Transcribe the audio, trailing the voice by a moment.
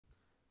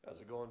How's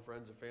it going,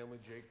 friends and family?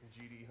 Jake from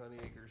GD Honey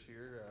Acres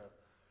here.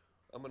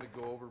 I'm going to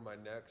go over my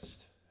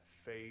next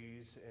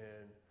phase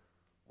in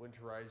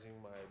winterizing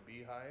my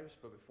beehives,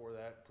 but before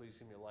that, please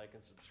give me a like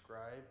and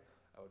subscribe.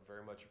 I would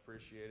very much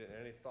appreciate it.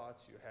 And any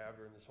thoughts you have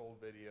during this whole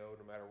video,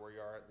 no matter where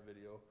you are in the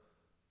video,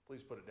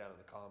 please put it down in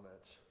the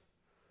comments.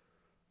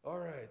 All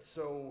right,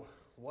 so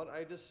what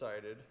I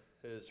decided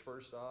is,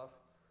 first off,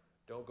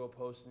 don't go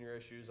posting your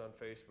issues on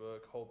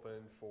Facebook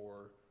hoping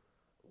for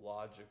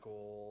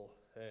logical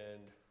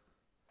and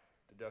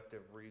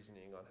deductive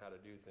reasoning on how to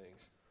do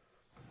things.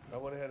 I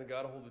went ahead and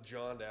got a hold of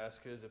John to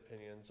ask his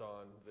opinions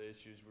on the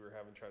issues we were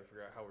having, trying to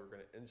figure out how we were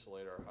going to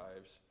insulate our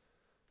hives.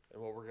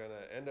 And what we're going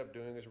to end up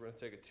doing is we're going to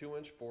take a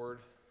 2-inch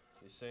board,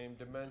 the same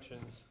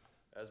dimensions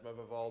as my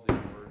Vivaldi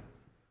board,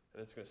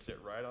 and it's going to sit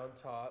right on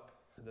top,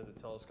 and then the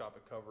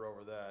telescopic cover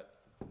over that.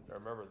 Now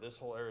remember, this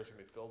whole area is going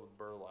to be filled with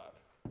burlap.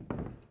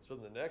 So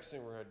the next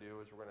thing we're going to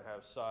do is we're going to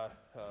have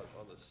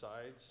on the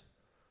sides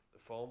the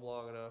foam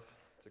long enough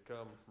to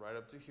come right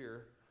up to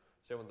here.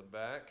 Same on the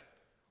back.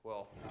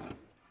 Well,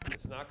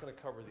 it's not going to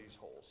cover these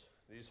holes.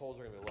 These holes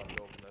are going to be left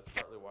open. That's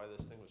partly why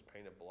this thing was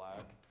painted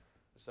black.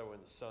 So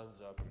when the sun's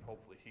up, it can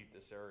hopefully heat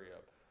this area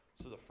up.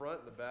 So the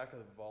front and the back of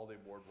the Vivaldi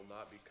board will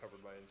not be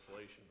covered by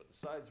insulation, but the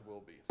sides will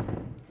be.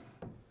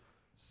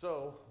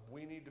 So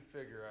we need to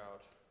figure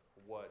out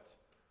what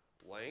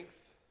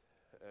length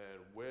and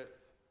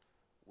width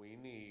we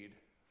need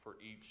for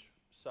each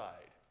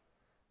side.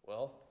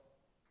 Well,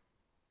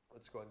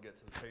 let's go ahead and get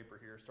to the paper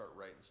here, start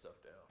writing stuff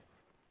down.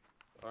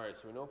 All right,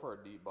 so we know for our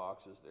deep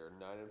boxes, they're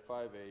 9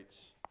 5/8, let's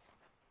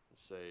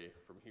say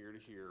from here to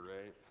here,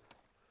 right?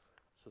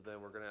 So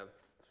then we're gonna have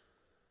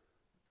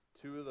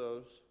 2 of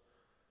those,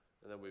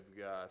 and then we've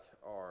got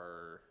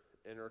our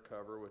inner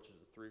cover, which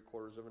is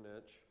 3/4 of an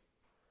inch.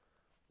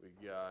 We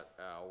got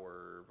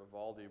our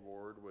Vivaldi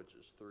board, which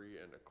is 3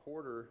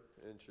 1/4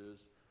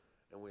 inches,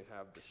 and we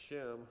have the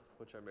shim,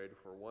 which I made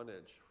for 1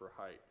 inch for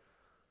height.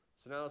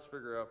 So now let's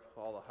figure up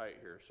all the height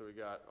here. So we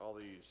got all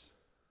these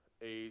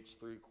 8s,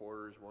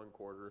 3/4,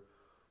 1/4.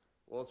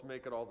 Well, let's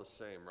make it all the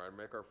same, right?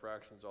 Make our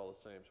fractions all the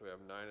same. So we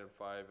have 9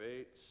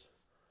 5/8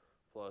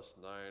 plus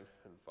 9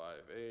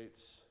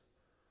 5/8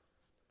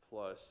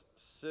 plus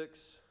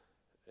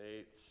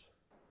 6/8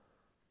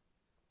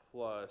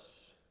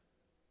 plus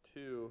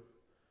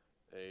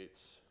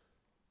 2/8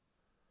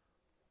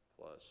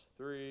 plus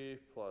 3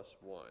 plus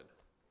 1.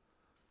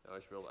 Now I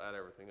should be able to add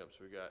everything up.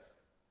 So we got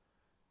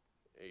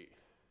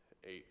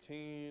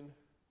 18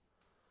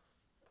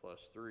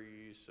 plus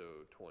 3,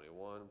 so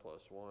 21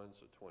 plus 1,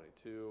 so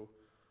 22.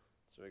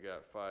 So we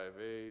got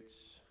 5/8,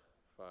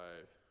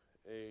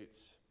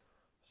 5/8,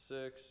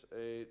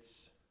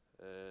 6/8,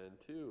 and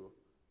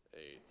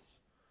 2/8.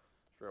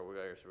 So what we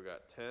got here, so we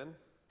got 10,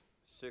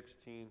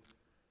 16,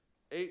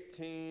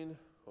 18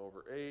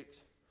 over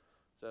 8.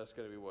 So that's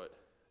going to be what?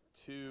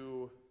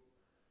 2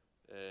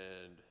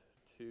 and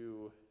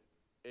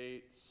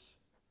 2/8.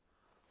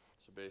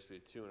 So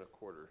basically 2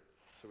 1/4.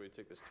 So we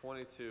take this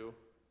 22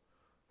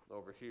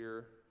 over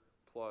here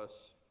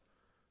plus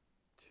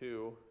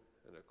 2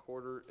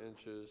 1/4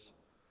 inches.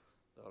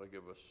 That'll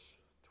give us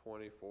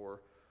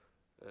 24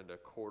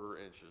 1/4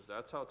 inches.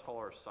 That's how tall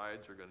our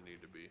sides are going to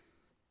need to be.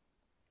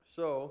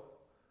 So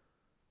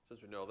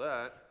since we know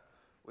that,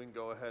 we can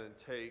go ahead and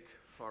take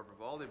our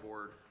Vivaldi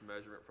board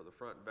measurement for the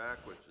front and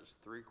back, which is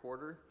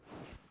 3/4.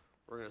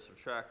 We're going to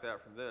subtract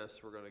that from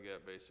this. We're going to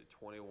get basically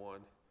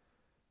 21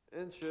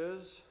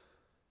 inches.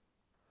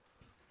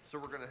 So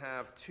we're going to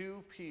have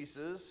 2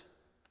 pieces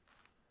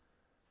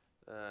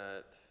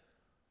at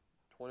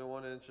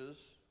 21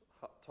 inches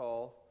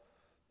tall,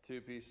 2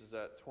 pieces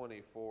at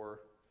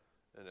 24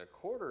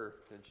 1/4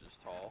 inches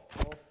tall.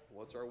 Well,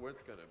 what's our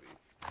width going to be?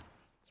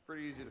 It's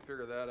pretty easy to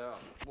figure that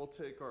out. We'll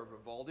take our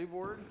Vivaldi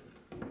board.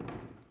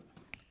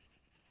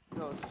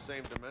 No, it's the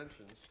same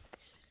dimensions.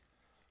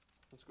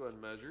 Let's go ahead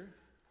and measure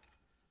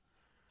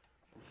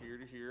from here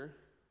to here.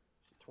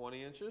 So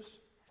 20 inches.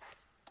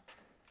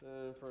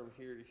 Then from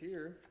here to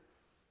here,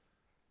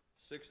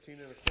 16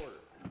 1/4.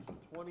 So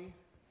 20,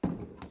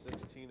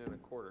 16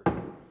 1/4.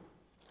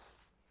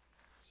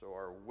 So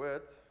our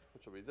width,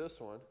 which will be this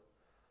one,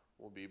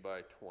 will be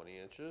by 20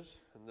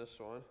 inches, and this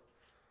one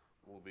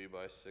will be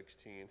by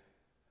 16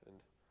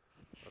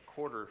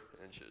 1/4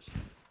 inches.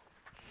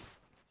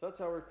 So that's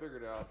how we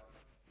figured out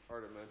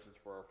our dimensions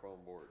for our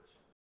foam boards.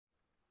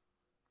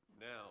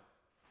 Now,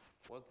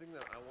 one thing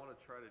that I want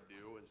to try to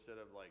do, instead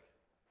of like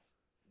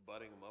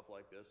butting them up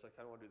like this, I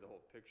kind of want to do the whole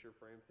picture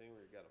frame thing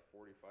where you got a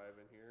 45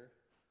 in here.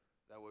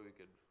 That way we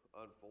could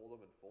unfold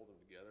them and fold them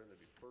together, and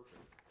they'd be perfect.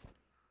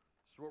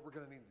 So what we're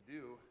going to need to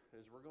do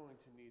is we're going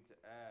to need to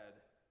add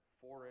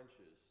 4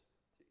 inches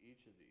to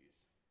each of these.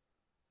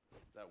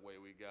 That way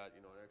we got,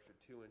 an extra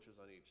 2 inches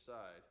on each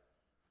side.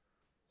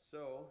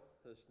 So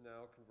this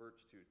now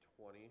converts to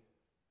 20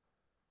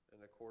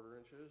 1/4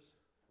 inches,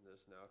 and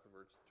this now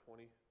converts to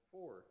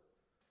 24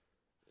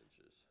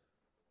 inches.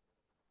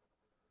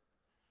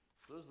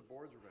 So those are the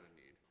boards we're going to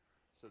need.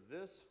 So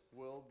this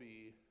will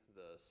be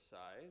the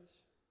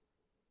sides.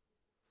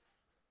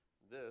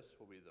 This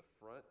will be the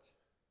front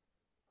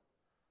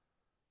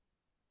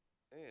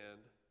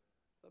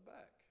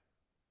back.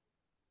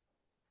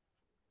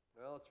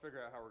 Well, let's figure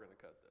out how we're going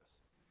to cut this.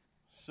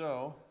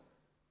 So,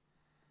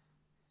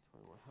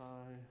 21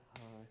 high.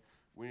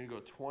 We need to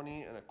go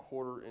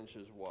 20¼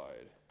 inches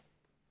wide.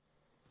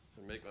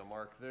 So make my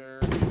mark there.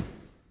 I'm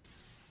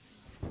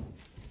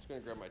just going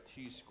to grab my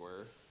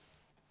T-square.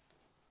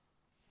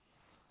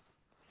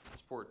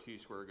 This poor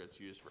T-square gets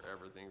used for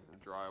everything from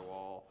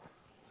drywall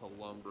to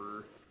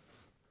lumber.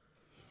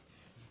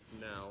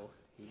 Now,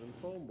 even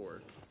foam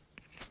board.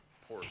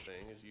 Poor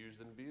thing is used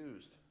and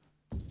abused.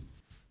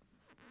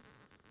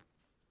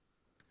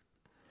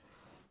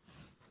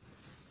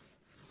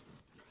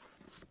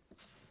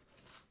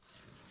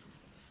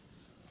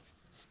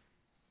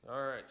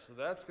 All right, so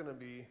that's going to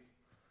be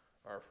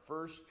our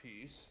first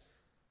piece.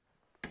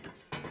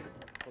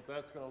 What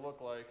that's going to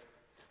look like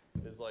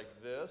is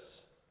like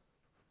this.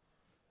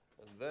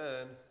 And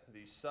then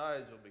these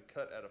sides will be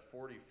cut at a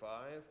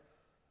 45.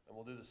 And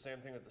we'll do the same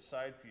thing with the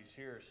side piece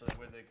here, so that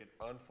way they could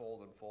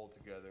unfold and fold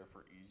together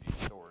for easy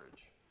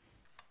storage.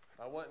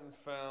 I went and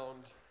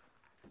found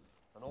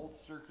an old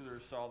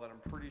circular saw that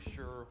I'm pretty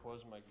sure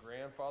was my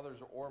grandfather's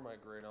or my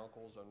great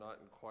uncle's. I'm not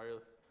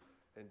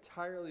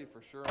entirely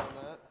for sure on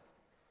that,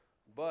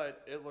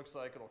 but it looks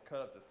like it'll cut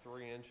up to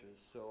 3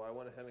 inches. So I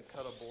went ahead and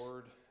cut a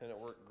board, and it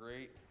worked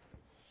great.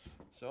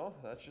 So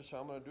that's just how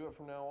I'm going to do it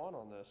from now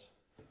on this.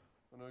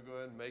 I'm going to go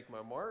ahead and make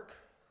my mark,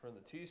 run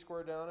the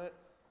T-square down it.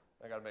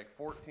 I got to make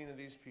 14 of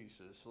these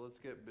pieces, so let's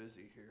get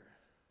busy here.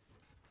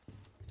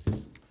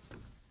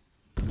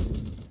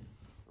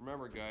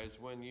 Remember guys,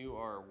 when you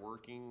are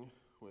working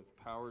with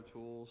power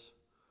tools,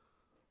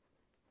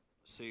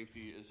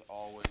 safety is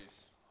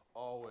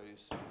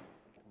always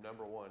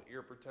number one.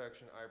 Ear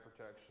protection, eye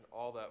protection,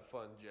 all that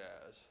fun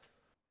jazz.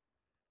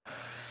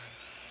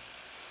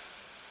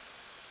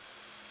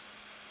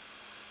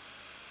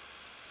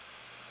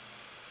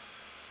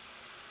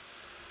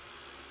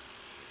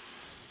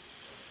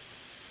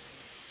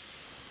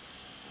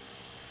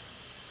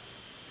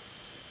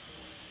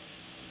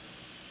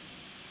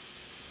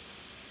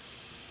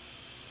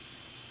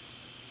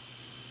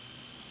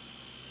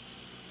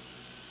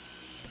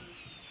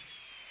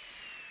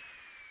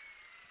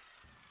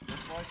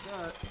 Like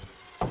that.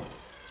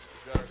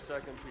 We've got our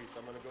second piece.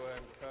 I'm going to go ahead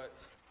and cut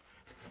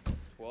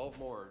 12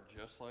 more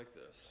just like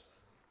this.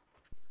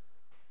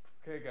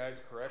 Okay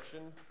guys,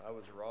 correction. I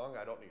was wrong.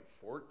 I don't need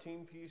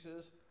 14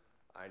 pieces.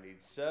 I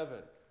need 7.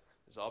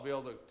 Because I'll be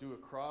able to do a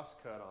cross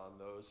cut on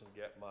those and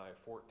get my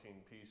 14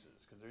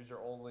 pieces. Because these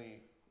are only,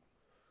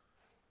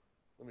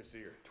 let me see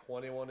here,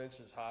 21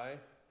 inches high.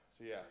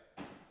 So yeah,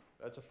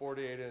 that's a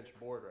 48-inch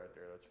board right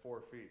there. That's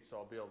 4 feet. So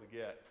I'll be able to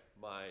get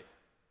my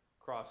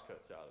cross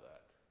cuts out of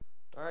that.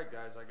 All right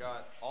guys, I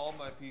got all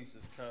my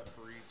pieces cut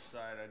for each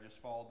side. I just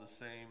followed the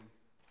same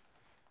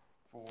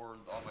for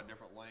all my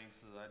different lengths.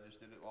 So I just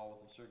did it all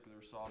with a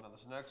circular saw. Now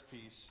this next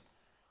piece,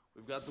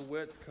 we've got the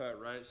width cut,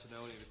 right? So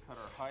now we need to cut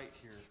our height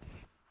here,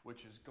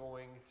 which is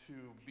going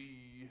to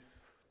be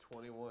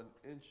 21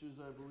 inches,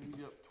 I believe.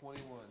 Yep,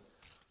 21.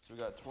 So we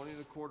got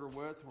 20¼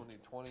 width, we'll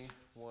need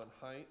 21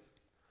 height.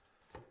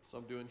 So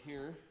I'm doing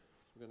here,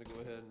 I'm gonna go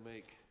ahead and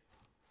make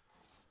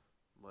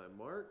my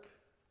mark.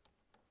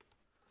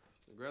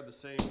 Grab the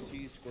same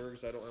T-square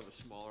because I don't have a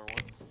smaller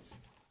one.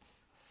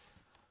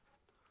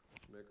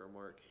 Make our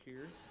mark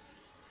here.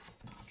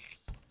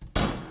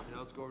 Now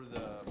let's go over to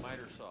the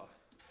miter saw.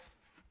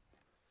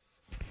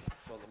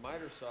 So on the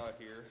miter saw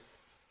here,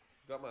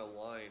 I've got my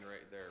line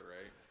right there,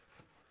 right?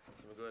 So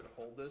I'm going to go ahead and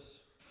hold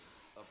this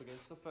up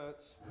against the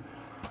fence.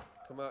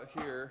 Come out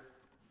here,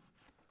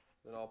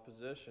 then I'll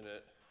position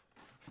it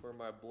where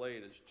my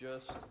blade is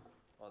just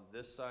on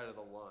this side of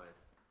the line.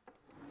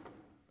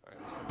 All right,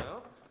 let's come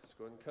out. Let's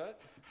go ahead and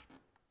cut.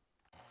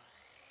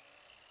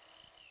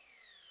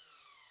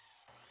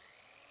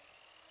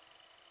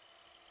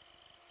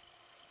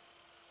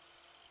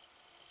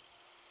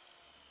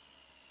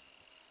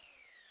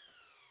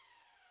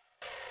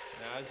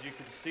 Now, as you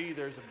can see,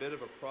 there's a bit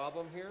of a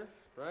problem here,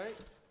 right?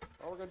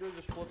 All we're going to do is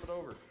just flip it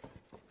over.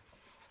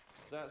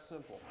 It's that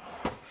simple.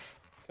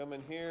 Come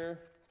in here,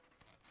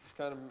 just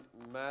kind of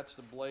match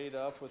the blade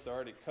up with the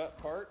already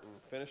cut part and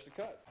finish the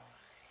cut.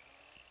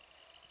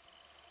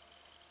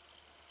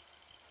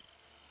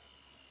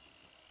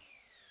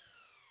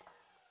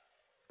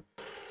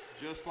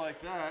 Just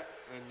like that,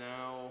 and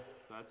now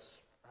that's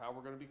how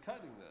we're going to be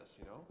cutting this,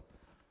 you know.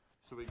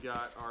 So we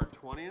got our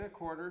 20¼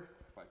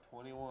 by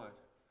 21. I'm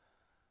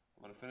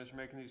going to finish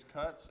making these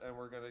cuts, and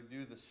we're going to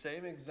do the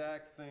same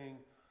exact thing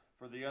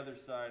for the other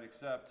side,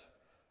 except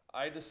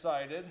I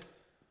decided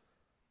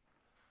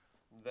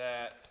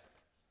that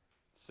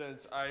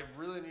since I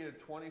really needed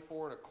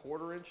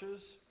 24¼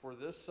 inches for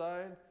this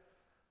side,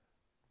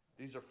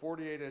 these are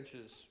 48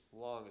 inches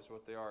long is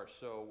what they are,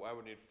 so I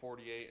would need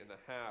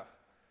 48½.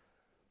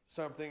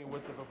 So I'm thinking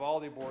with the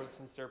Vivaldi board,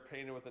 since they're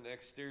painted with an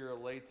exterior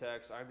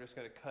latex, I'm just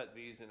going to cut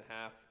these in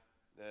half,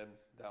 and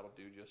that'll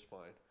do just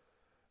fine.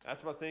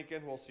 That's my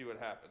thinking. We'll see what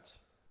happens.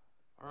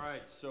 All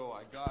right, so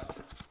I got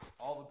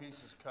all the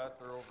pieces cut.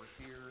 They're over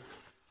here.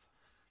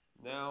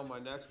 Now my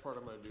next part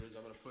I'm going to do is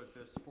I'm going to put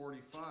this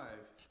 45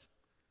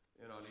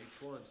 and on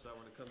each one, so that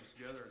when it comes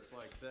together, it's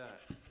like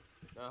that.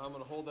 Now I'm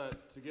gonna hold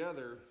that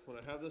together. When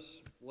I have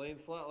this laying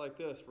flat like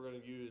this, we're gonna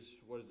use,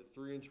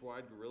 3-inch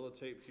wide Gorilla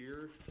Tape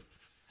here,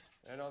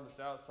 and on this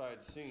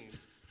outside seam.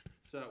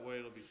 So that way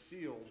it'll be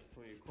sealed.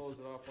 When you close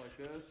it off like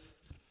this,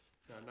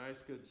 got a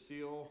nice good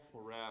seal.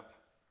 We'll wrap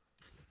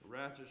a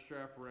ratchet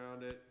strap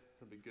around it.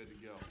 It'll be good to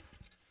go.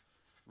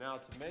 Now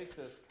to make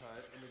this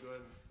cut, I'm gonna go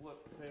ahead and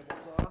flip the table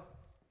saw.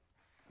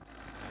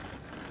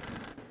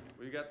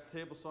 We got the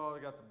table saw, we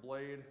got the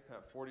blade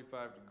at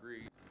 45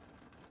 degrees.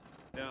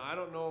 Now I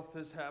don't know if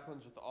this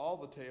happens with all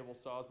the table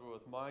saws, but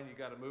with mine you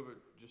gotta move it,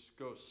 just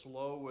go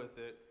slow with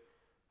it,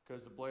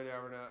 because the blade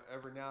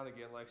every now and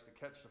again likes to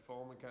catch the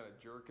foam and kind of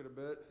jerk it a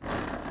bit.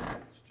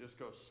 Just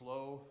go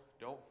slow,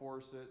 don't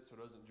force it so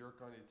it doesn't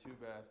jerk on you too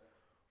bad.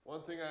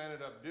 One thing I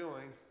ended up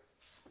doing,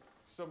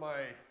 so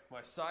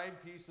my side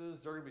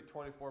pieces, they're gonna be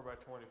 24 by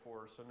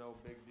 24, so no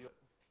big deal.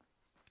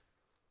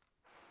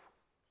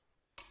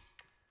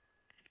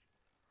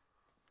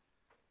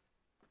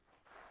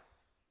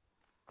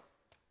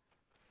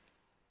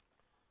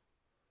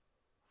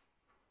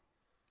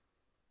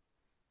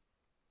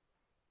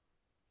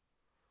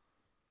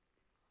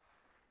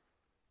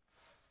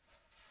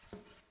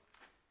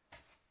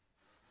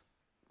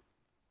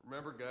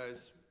 Remember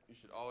guys, you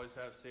should always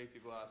have safety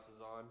glasses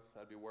on.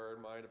 I'd be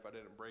wearing mine if I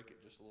didn't break it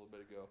just a little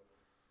bit ago.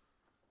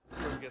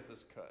 So let's get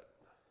this cut.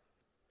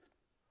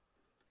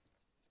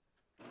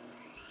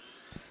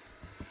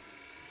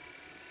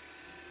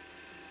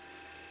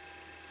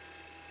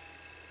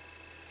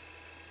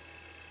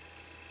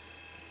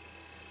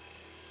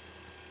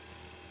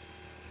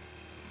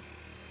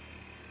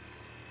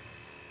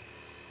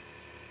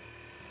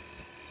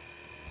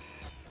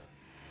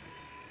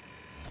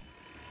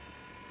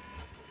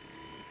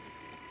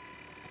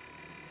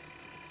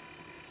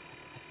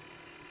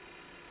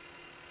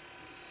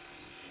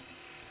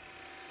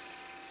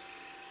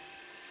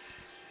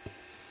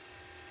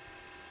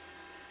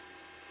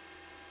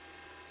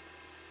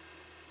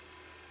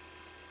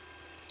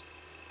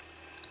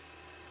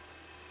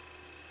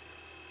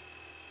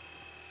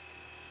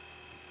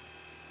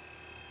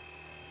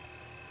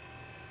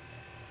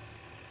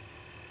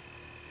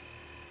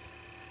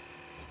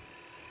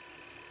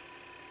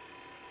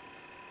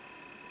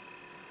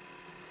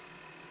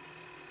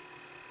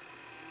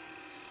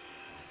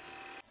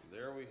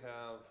 There we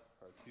have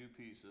our two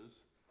pieces.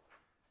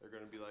 They're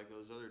going to be like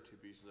those other two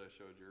pieces I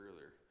showed you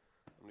earlier.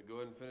 I'm going to go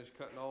ahead and finish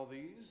cutting all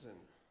these and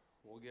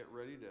we'll get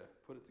ready to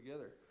put it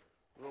together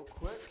real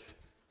quick.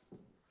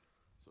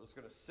 So it's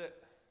going to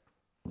sit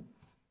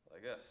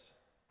like this,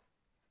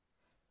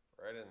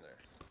 right in there.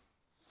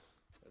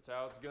 That's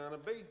how it's going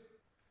to be.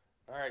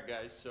 All right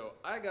guys, so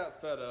I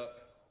got fed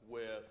up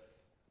with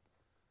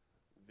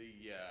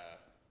the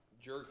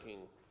jerking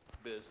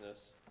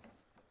business.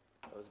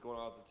 I was going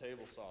out with the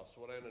table saw,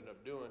 so what I ended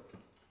up doing,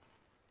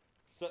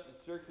 set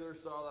the circular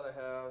saw that I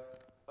have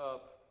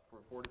up for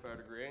a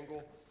 45-degree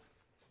angle,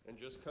 and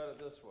just cut it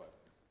this way.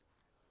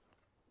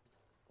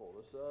 Pull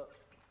this up.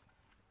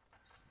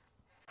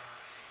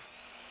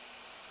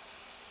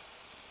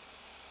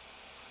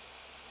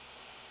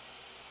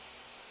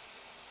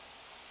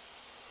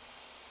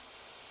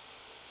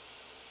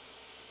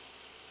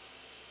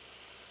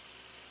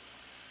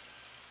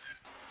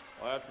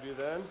 All I have to do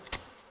then,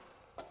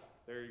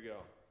 there you go.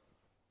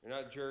 You're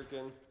not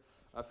jerking.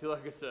 I feel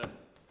like it's a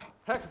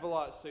heck of a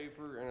lot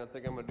safer, and I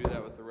think I'm gonna do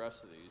that with the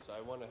rest of these. I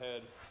went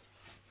ahead,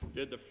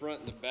 did the front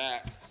and the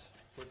backs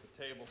with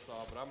the table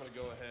saw, but I'm gonna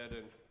go ahead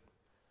and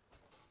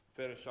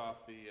finish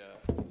off the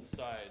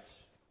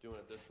sides doing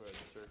it this way with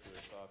the circular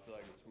saw. I feel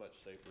like it's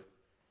much safer.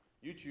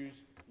 You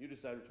choose, you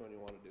decide which one you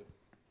wanna do.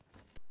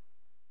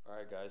 All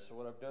right guys, so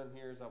what I've done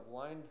here is I've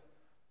lined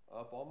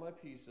up all my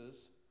pieces.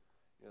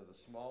 You know, the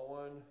small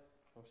one,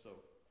 so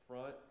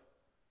front,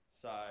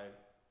 side,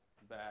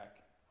 back,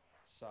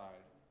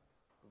 side.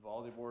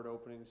 Volley board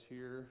openings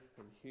here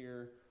and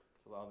here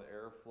to allow the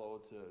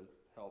airflow to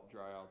help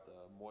dry out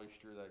the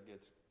moisture that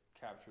gets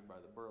captured by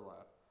the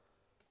burlap.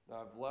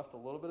 Now I've left a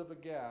little bit of a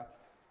gap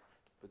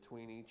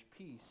between each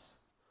piece,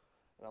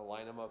 and I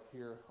line them up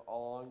here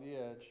all along the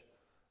edge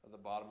of the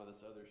bottom of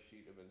this other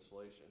sheet of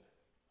insulation.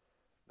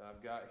 Now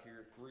I've got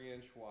here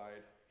 3-inch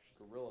wide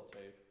Gorilla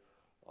Tape.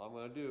 All I'm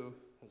going to do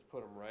is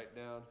put them right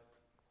down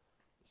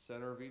the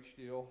center of each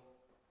deal,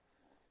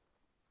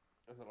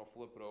 and then I'll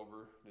flip it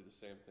over, do the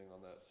same thing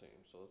on that seam.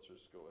 So let's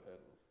just go ahead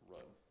and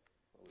run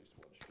at least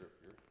one strip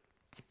here.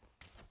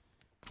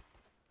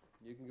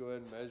 You can go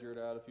ahead and measure it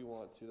out if you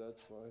want to,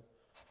 that's fine.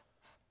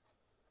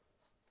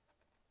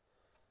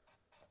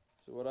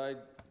 So what I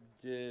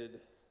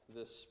did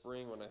this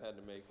spring when I had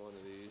to make one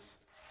of these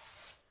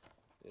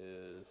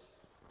is,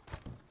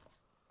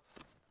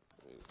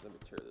 let me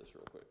tear this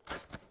real quick,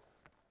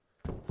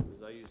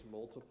 is I use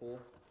multiple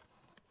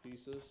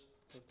pieces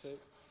of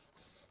tape.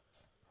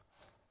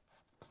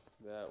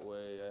 That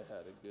way I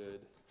had a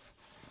good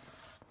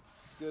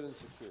and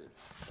secured.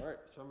 All right,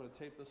 so I'm gonna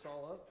tape this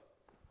all up,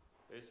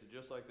 basically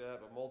just like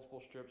that, but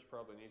multiple strips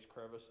probably in each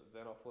crevice.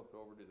 Then I'll flip it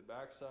over to the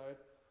back side,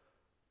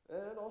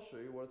 and I'll show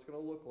you what it's gonna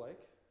look like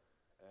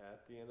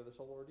at the end of this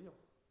whole ordeal.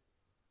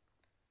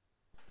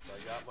 So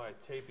I got my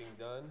taping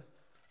done.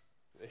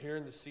 Here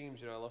in the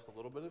seams, I left a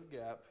little bit of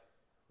gap,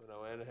 and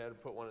I went ahead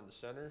and put one in the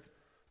center,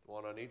 the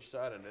one on each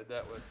side. I did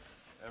that with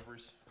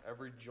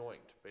every joint,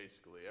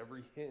 basically,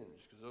 every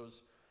hinge, because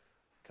those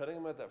cutting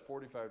them at that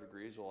 45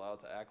 degrees will allow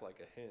it to act like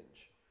a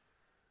hinge.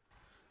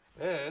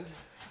 And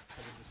I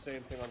did the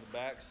same thing on the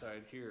back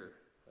side here.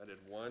 I did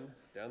one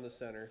down the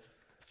center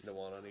and the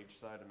one on each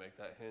side to make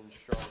that hinge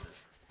stronger.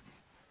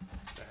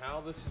 Now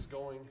how this is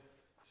going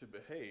to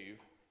behave,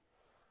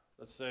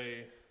 let's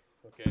say,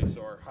 okay,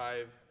 so our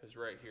hive is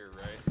right here,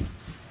 right?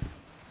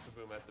 So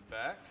boom, at the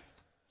back,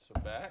 so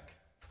back,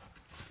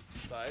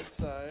 side,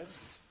 side,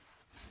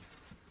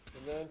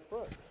 and then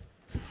front.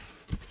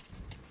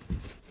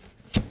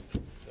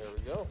 There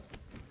we go.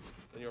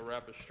 Then you'll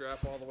wrap a strap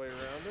all the way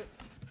around it,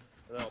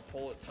 and then I'll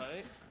pull it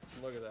tight.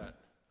 And look at that.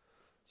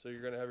 So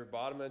you're gonna have your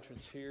bottom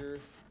entrance here,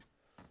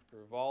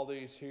 your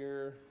Vivaldi's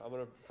here. I'm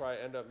gonna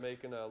probably end up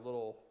making a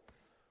little,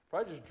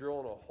 probably just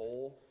drilling a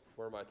hole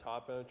where my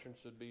top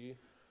entrance would be,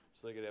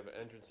 so they could have an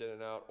entrance in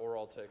and out, or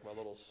I'll take my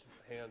little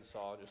hand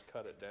saw and just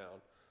cut it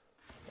down.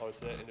 I'll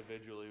do that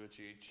individually with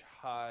each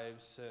hive,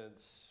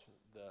 since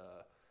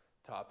the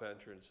top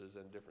entrance is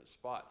in different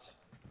spots.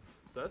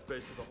 So that's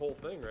basically the whole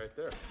thing right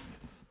there.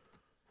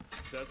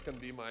 So that's going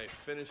to be my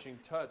finishing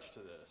touch to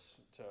this,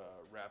 to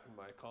wrapping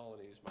my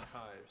colonies, my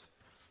hives.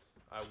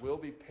 I will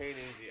be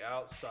painting the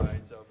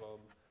outsides of them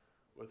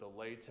with a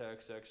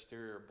latex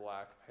exterior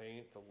black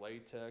paint, the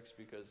latex,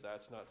 because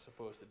that's not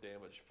supposed to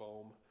damage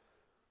foam.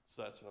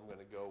 So that's what I'm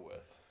going to go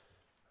with.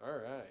 All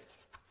right.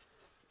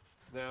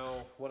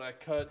 Now, when I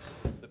cut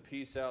the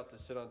piece out to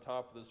sit on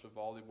top of this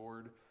Vivaldi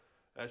board,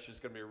 that's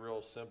just going to be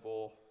real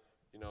simple.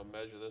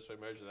 Measure this way,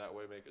 measure that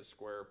way, make it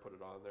square, put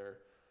it on there.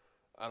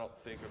 I don't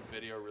think a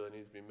video really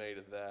needs to be made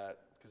of that,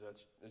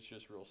 because it's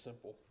just real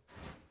simple.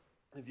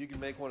 If you can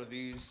make one of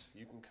these,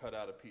 you can cut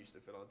out a piece to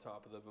fit on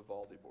top of the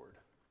Vivaldi board.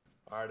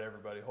 All right,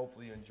 everybody,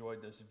 hopefully you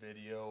enjoyed this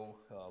video.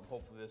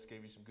 Hopefully this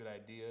gave you some good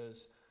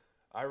ideas.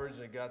 I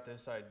originally got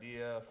this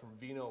idea from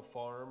Vino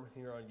Farm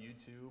here on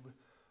YouTube.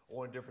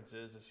 One difference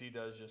is he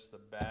does just the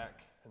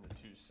back and the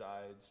two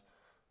sides.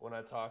 When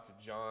I talked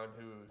to John,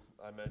 who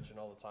I mention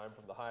all the time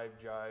from the Hive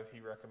Jive, he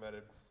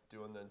recommended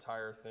doing the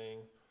entire thing,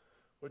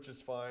 which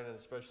is fine, and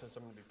especially since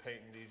I'm going to be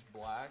painting these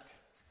black.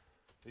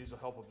 These will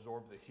help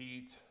absorb the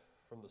heat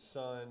from the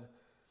sun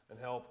and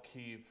help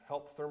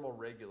thermal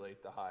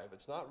regulate the hive.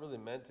 It's not really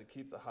meant to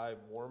keep the hive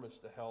warm, it's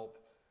to help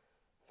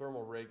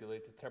thermal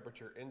regulate the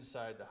temperature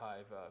inside the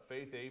hive.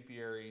 Faith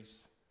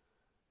Apiaries,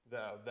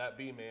 that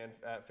bee man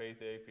at Faith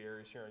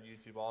Apiaries here on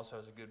YouTube also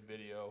has a good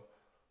video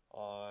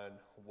on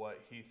what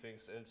he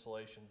thinks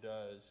insulation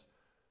does.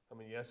 I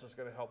mean, yes, it's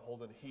going to help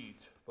hold in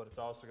heat, but it's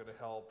also going to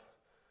help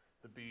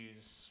the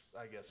bees,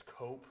 I guess,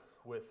 cope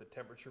with the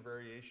temperature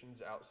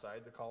variations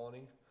outside the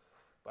colony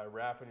by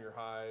wrapping your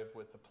hive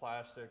with the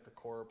plastic, the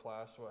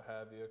coroplast, what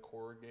have you,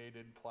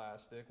 corrugated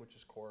plastic, which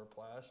is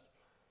coroplast,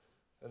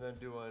 and then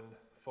doing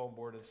foam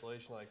board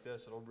insulation like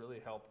this. It'll really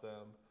help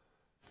them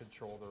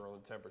control their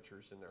own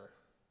temperatures in their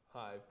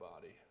hive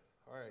body.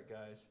 All right,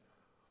 guys.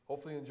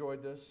 Hopefully you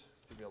enjoyed this.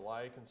 Give me a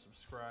like and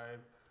subscribe.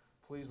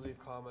 Please leave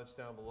comments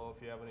down below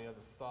if you have any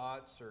other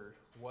thoughts or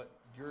what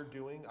you're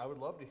doing. I would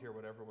love to hear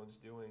what everyone's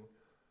doing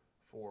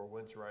for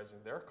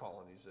winterizing their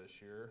colonies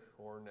this year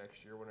or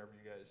next year, whenever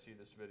you guys see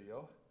this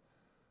video.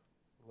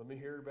 Let me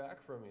hear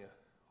back from you.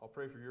 I'll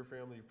pray for your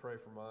family, you pray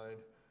for mine.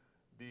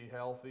 Be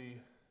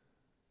healthy,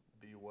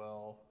 be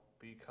well,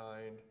 be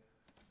kind,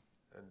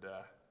 and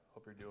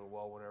hope you're doing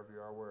well whenever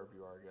you are, wherever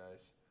you are,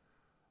 guys.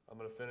 I'm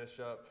going to finish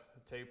up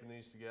taping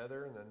these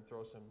together and then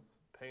throw some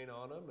paint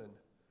on them and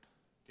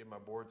get my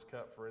boards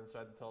cut for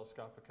inside the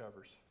telescopic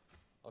covers.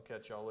 I'll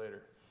catch y'all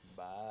later.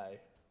 Bye.